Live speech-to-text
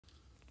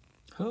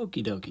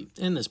Okie dokie.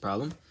 In this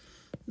problem,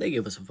 they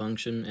give us a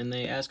function and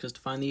they ask us to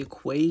find the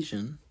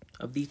equation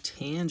of the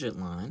tangent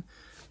line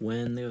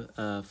when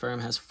the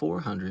firm has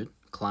 400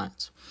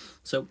 clients.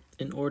 So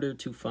in order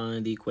to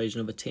find the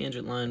equation of a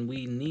tangent line,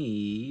 we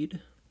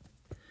need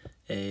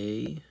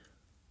a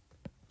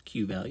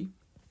q value,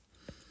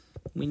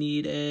 we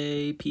need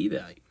a p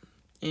value,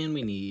 and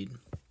we need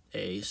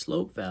a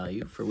slope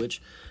value for which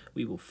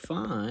we will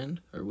find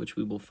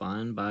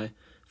by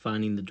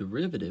finding the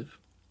derivative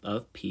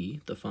of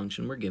p, the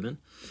function we're given,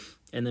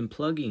 and then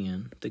plugging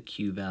in the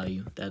q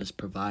value that is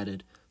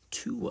provided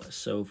to us.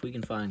 So if we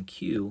can find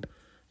q,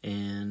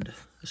 we'll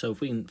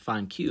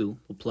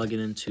plug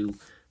it into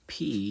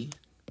p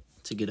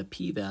to get a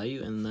p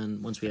value, and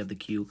then once we have the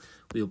q,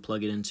 we'll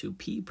plug it into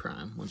p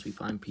prime once we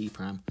find p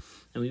prime.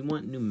 And we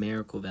want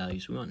numerical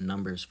values. We want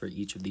numbers for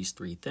each of these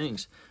three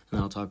things, and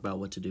I'll talk about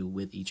what to do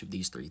with each of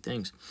these three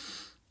things.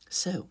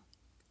 So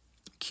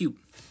q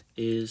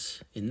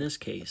is, in this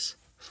case,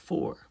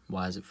 4.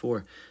 Why is it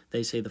 4?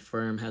 They say the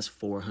firm has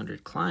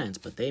 400 clients,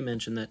 but they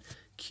mention that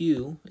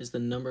q is the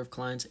number of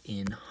clients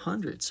in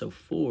hundreds. So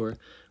 4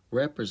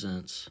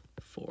 represents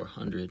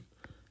 400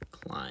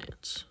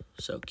 clients.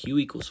 So q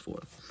equals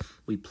 4.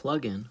 We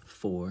plug in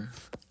 4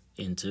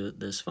 into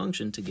this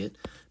function to get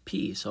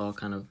p. So I'll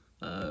kind of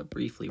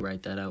briefly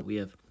write that out. We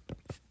have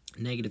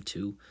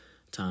 -2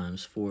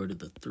 times 4 to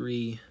the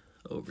 3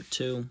 over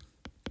 2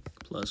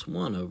 plus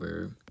 1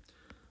 over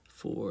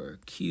 4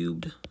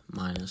 cubed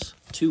minus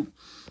 2.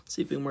 Let's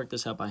see if we can work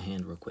this out by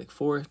hand real quick.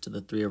 4 to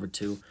the 3 over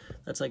 2,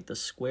 that's like the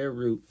square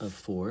root of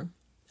 4,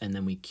 and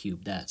then we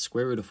cube that.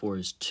 Square root of 4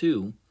 is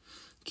 2,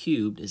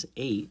 cubed is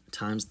 8,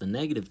 times the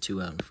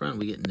 -2 out in front,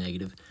 we get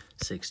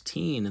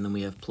 -16, and then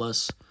we have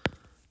plus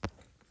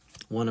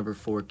 1 over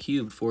 4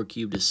 cubed. 4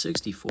 cubed is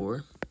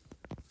 64,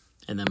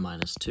 and then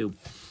minus 2.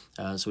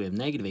 So we have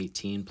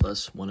 -18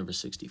 plus 1 over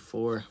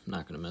 64. I'm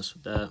not going to mess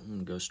with that. I'm going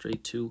to go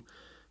straight to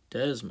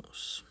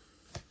Desmos.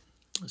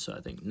 So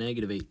I think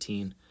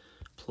 -18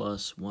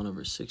 plus 1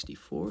 over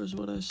 64 is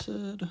what I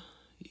said.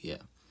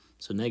 Yeah.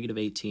 So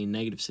 -18,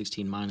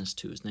 -16 minus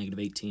 2 is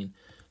 -18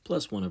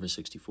 plus 1 over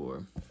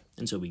 64.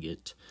 And so we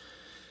get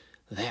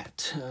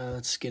that.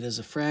 Let's get as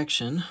a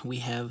fraction. We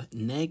have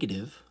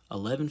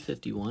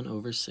 -1151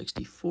 over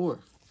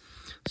 64.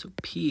 So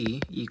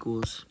P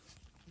equals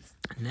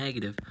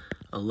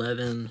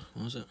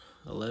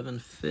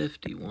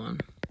 -1151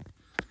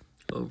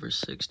 over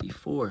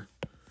 64.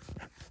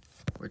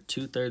 We're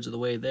 2/3 of the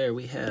way there.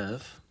 We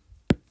have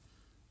a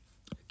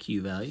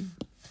q value.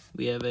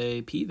 We have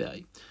a p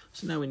value.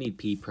 So now we need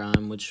p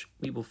prime, which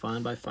we will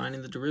find by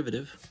finding the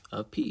derivative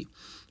of p.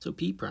 So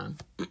p prime,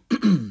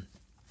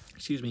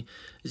 excuse me,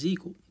 is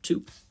equal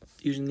to,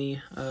 using the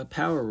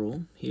power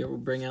rule, here we'll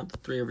bring out the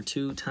 3 over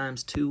 2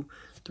 times 2.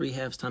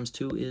 3/2 times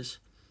 2 is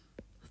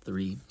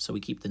 3. So we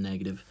keep the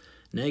negative.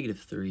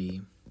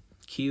 -3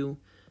 q,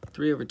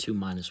 3 over 2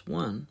 minus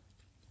 1,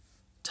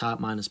 top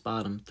minus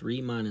bottom,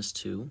 3 minus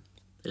 2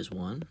 is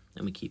 1,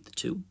 and we keep the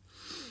 2,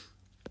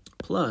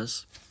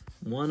 plus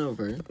 1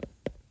 over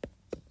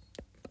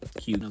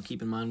q. Now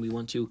keep in mind we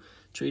want to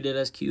treat it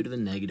as q to the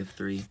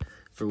 -3,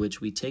 for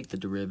which we take the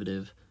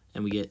derivative,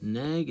 and we get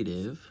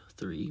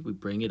 -3. We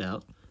bring it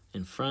out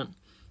in front,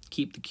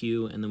 keep the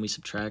q, and then we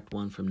subtract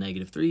 1 from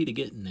 -3 to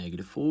get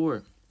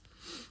 -4.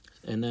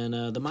 And then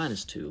the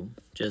 -2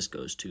 just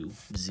goes to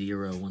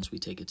 0 once we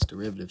take its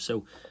derivative.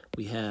 So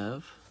we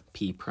have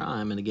p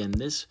prime, and again,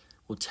 this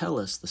will tell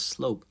us the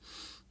slope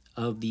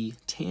of the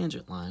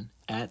tangent line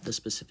at the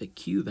specific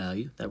q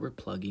value that we're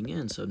plugging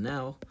in. So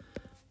now,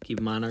 keep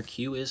in mind our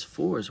q is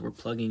 4, so we're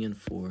plugging in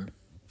 4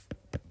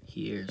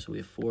 here. So we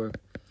have 4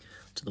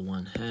 to the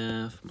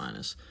 1/2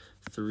 minus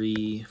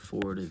 3,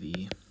 4 to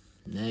the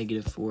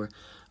 -4. I'm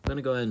going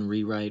to go ahead and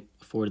rewrite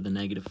 4 to the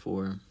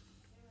 -4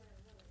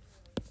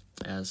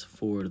 as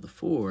 4 to the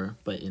 4,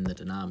 but in the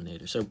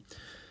denominator. So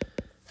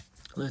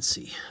let's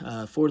see.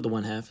 4 to the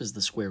 1/2 is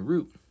the square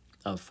root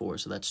of 4,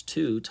 so that's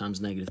 2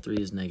 times -3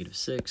 is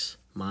 -6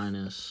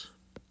 minus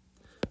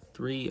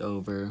 3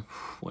 over,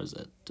 what is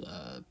that?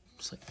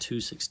 It's like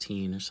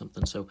 216 or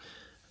something. So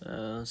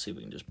let's see if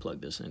we can just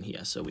plug this in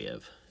here. So we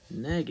have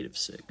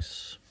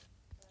 -6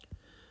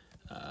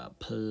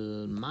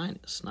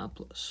 minus, not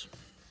plus,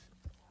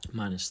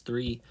 minus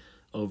 3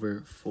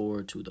 over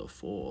 4 to the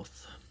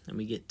 4th, and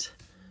we get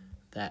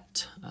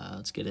that.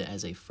 Let's get it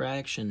as a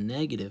fraction,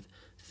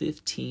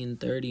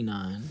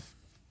 -1539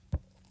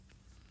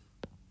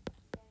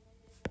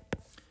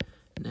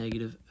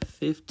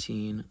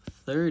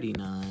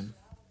 -1539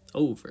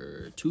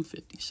 over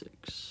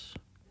 256.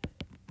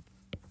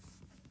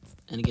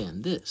 And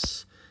again,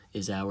 this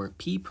is our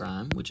p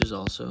prime, which is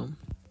also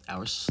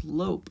our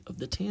slope of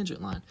the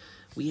tangent line.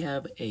 We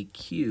have a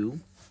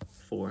q,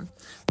 4.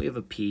 We have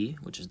a p,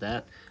 which is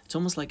that. It's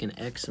almost like an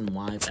x and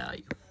y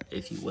value,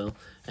 if you will.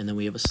 And then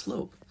we have a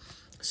slope.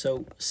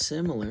 So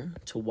similar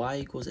to y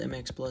equals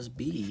mx plus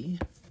b,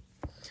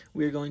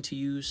 we're going to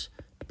use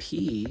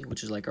p,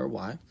 which is like our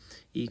y,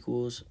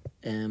 equals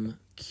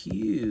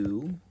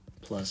mq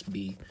plus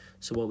b.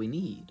 So what we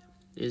need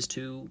is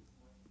to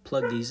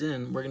plug these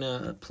in, we're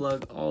going to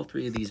plug all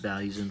three of these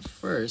values in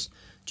first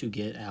to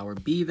get our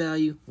b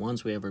value.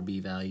 Once we have our b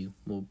value,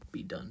 we'll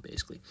be done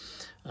basically.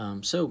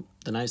 So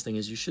the nice thing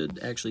is you should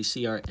actually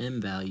see our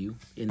m value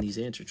in these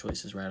answer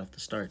choices right off the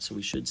start. So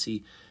we should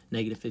see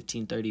negative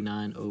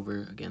 1539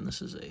 over, again,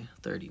 this is a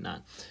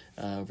 39,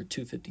 over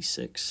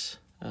 256.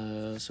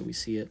 So we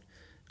see it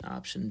in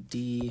option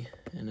D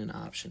and in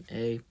option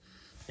A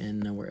and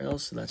nowhere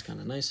else, so that's kind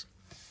of nice.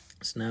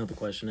 So now the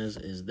question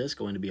is this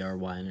going to be our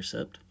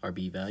y-intercept, our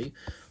b value,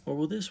 or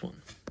will this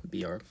one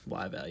be our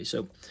y value?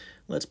 So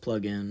let's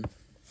plug in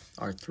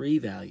our three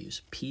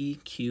values, p,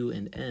 q,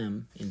 and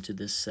m, into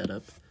this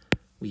setup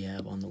we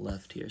have on the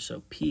left here.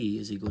 So p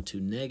is equal to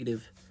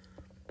negative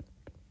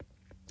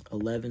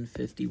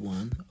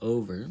 1151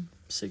 over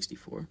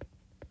 64,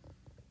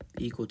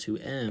 equal to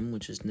m,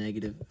 which is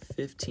negative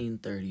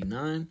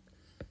 1539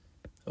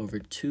 over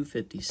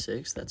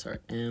 256. That's our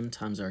m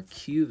times our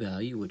q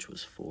value, which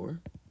was 4,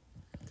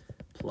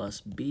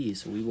 plus b.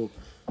 So we will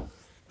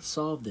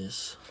solve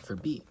this for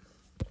b.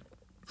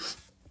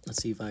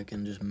 Let's see if I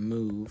can just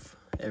move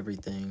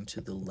everything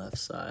to the left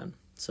side.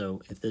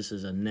 So if this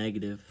is a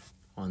negative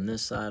on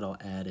this side, I'll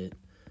add it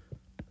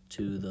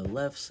to the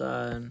left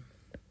side,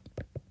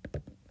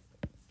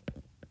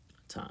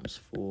 times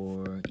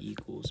 4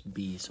 equals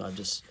b. So I've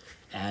just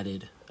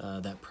added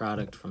that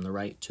product from the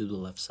right to the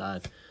left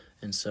side.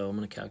 And so I'm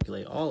going to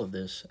calculate all of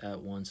this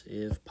at once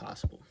if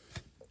possible.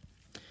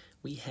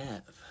 We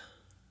have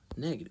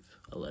negative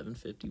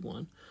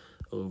 1151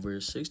 over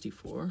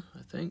 64,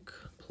 I think,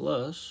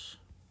 plus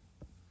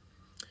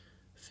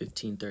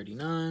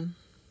 1539.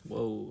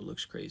 Whoa,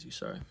 looks crazy,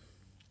 sorry.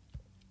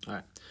 All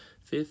right,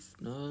 plus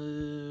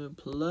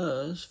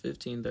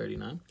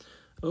 1539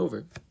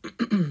 over,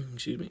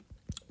 excuse me,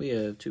 we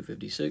have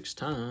 256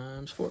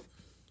 times 4,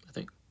 I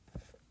think.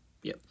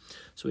 Yep.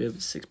 So we have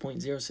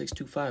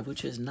 6.0625,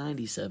 which is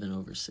 97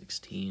 over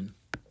 16.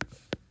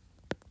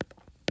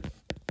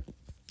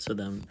 So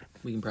then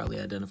we can probably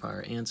identify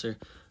our answer.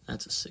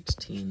 That's a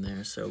 16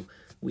 there. So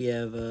we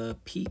have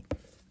P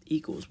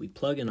equals, we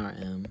plug in our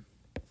M,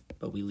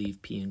 but we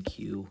leave P and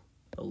Q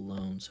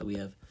alone. So we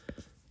have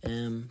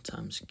M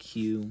times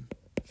Q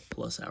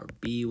plus our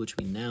B, which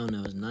we now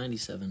know is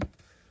 97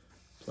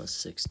 plus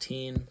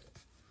 16.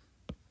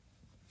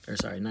 Or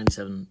sorry,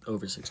 97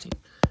 over 16.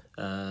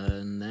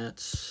 And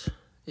that's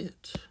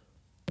it.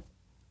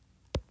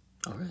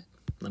 All right.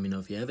 Let me know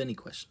if you have any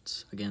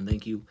questions. Again,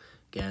 thank you,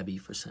 Gabby,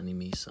 for sending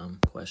me some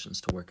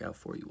questions to work out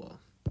for you all.